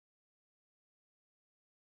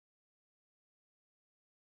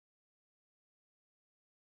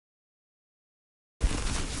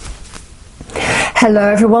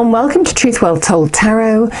Hello everyone, welcome to Truth Well Told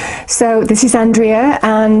Tarot. So this is Andrea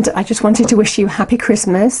and I just wanted to wish you happy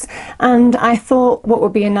Christmas, and I thought what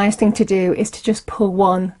would be a nice thing to do is to just pull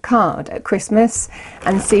one card at Christmas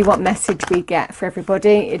and see what message we get for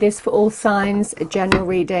everybody. It is for all signs, a general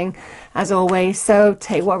reading as always, so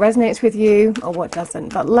take what resonates with you or what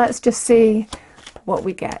doesn't, but let's just see what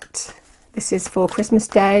we get. This is for Christmas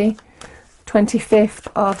Day, 25th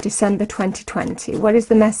of December 2020. What is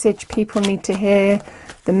the message people need to hear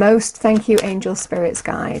the most? Thank you, angels, spirits,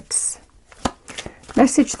 guides.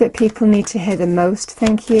 Message that people need to hear the most.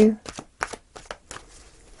 Thank you.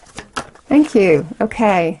 Thank you.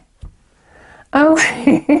 Okay. Oh,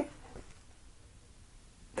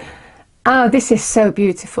 oh, this is so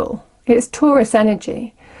beautiful. It's Taurus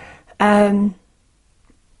energy. And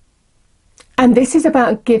this is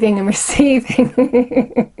about giving and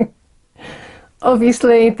receiving.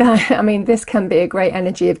 Obviously, this can be a great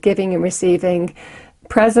energy of giving and receiving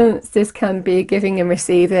presents. This can be giving and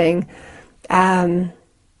receiving, in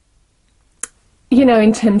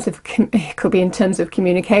terms of, it could be in terms of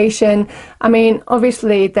communication.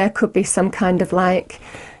 Obviously, there could be some kind of it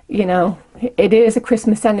is a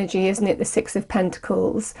Christmas energy, isn't it? The Six of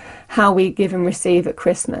Pentacles, how we give and receive at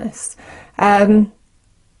Christmas. So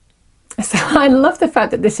I love the fact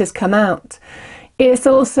that this has come out. It's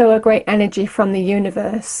also a great energy from the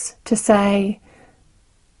universe to say,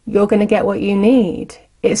 you're going to get what you need.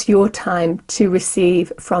 It's your time to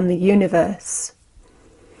receive from the universe.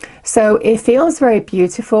 So it feels very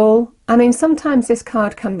beautiful. Sometimes this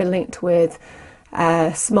card can be linked with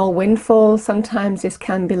a small windfall. Sometimes this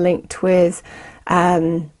can be linked with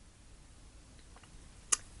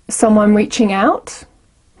someone reaching out,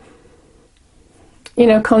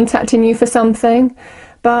 contacting you for something.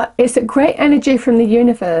 But it's a great energy from the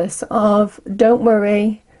universe of, don't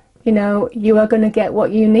worry, you are going to get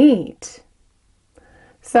what you need.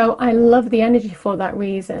 So I love the energy for that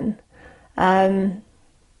reason.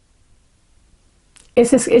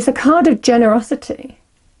 It's a card of generosity,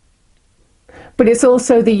 but it's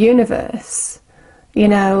also the universe,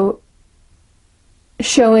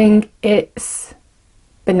 showing its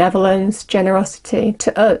benevolence, generosity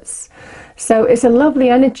to us. So it's a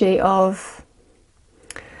lovely energy of,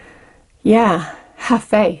 have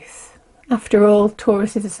faith. After all,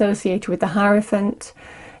 Taurus is associated with the Hierophant.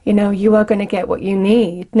 You are going to get what you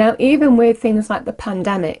need. Now, even with things like the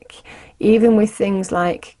pandemic, even with things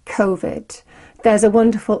like COVID, there's a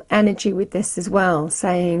wonderful energy with this as well,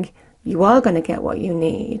 saying you are going to get what you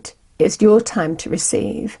need. It's your time to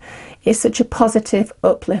receive. It's such a positive,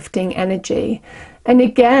 uplifting energy. And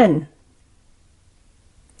again,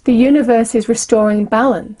 the universe is restoring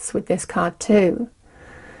balance with this card too.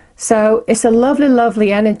 So it's a lovely,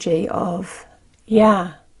 lovely energy of,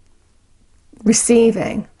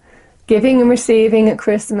 receiving, giving and receiving at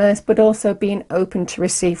Christmas, but also being open to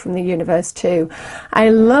receive from the universe too. I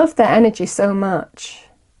love that energy so much.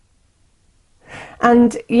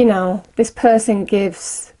 And, this person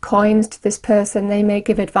gives coins to this person. They may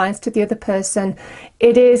give advice to the other person.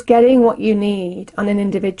 It is getting what you need on an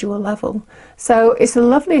individual level. So it's a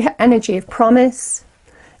lovely energy of promise.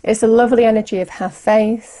 It's a lovely energy of have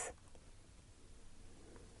faith.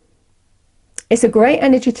 It's a great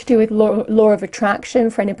energy to do with law of attraction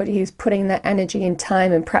for anybody who's putting their energy and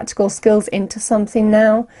time and practical skills into something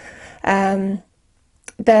now.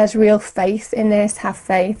 There's real faith in this. Have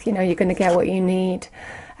faith, you're going to get what you need.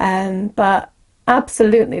 But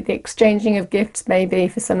absolutely, the exchanging of gifts maybe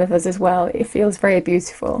for some of us as well. It feels very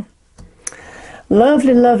beautiful.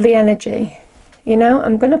 Lovely, lovely energy.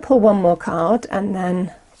 I'm going to pull one more card and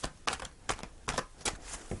then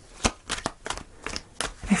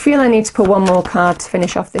I feel I need to pull one more card to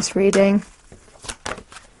finish off this reading.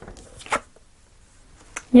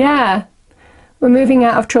 Yeah, we're moving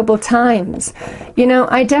out of troubled times.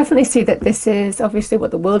 I definitely see that this is obviously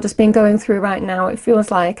what the world has been going through right now. It feels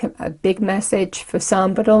like a big message for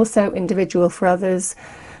some, but also individual for others.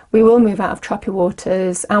 We will move out of choppy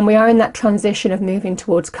waters, and we are in that transition of moving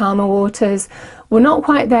towards calmer waters. We're not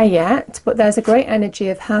quite there yet, but there's a great energy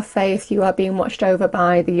of have faith. You are being watched over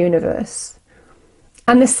by the universe.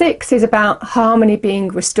 And the 6 is about harmony being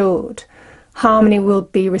restored. Harmony will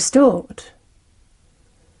be restored.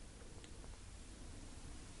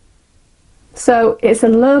 So it's a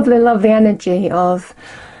lovely, lovely energy of,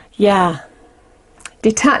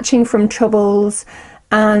 detaching from troubles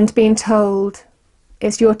and being told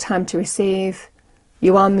it's your time to receive.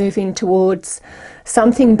 You are moving towards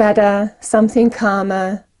something better, something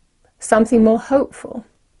calmer, something more hopeful.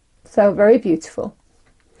 So very beautiful.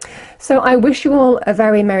 So I wish you all a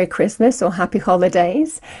very Merry Christmas or Happy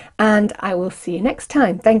Holidays, and I will see you next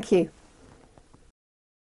time. Thank you.